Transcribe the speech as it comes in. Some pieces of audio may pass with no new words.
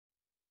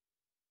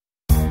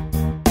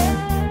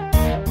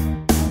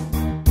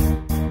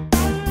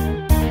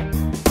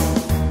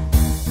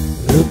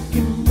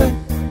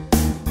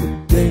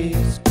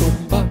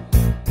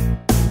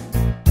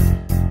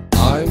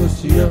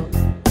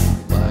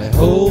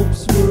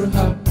hopes were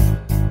high.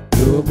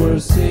 You were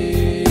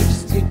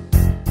 16,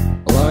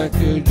 like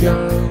a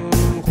young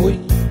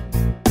queen,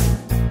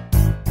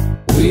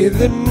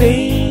 with an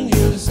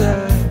angel's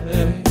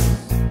eyes.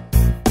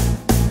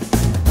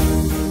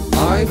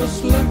 I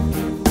was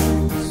lucky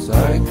as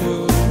I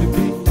could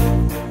be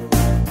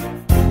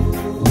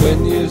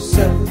when you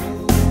said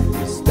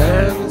this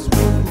dance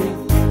with me.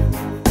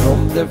 From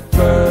the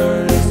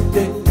first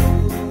day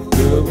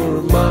you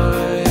were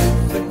my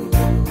thing,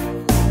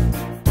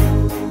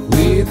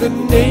 with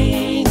an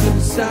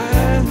angel's eyes.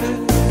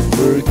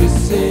 We're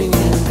kissing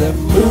in the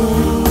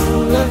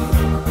moonlight.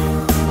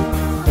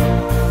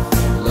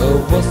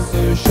 Love was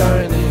so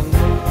shining,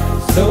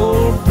 so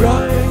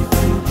bright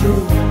and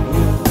true,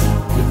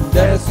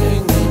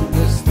 dancing in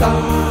the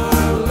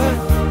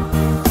starlight.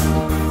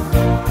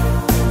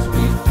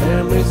 Sweet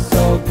memories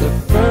of the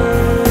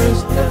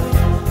first night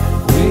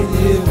with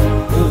you.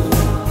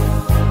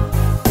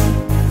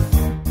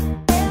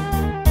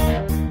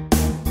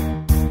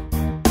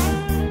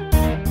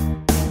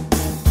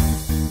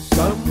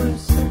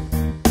 Summer's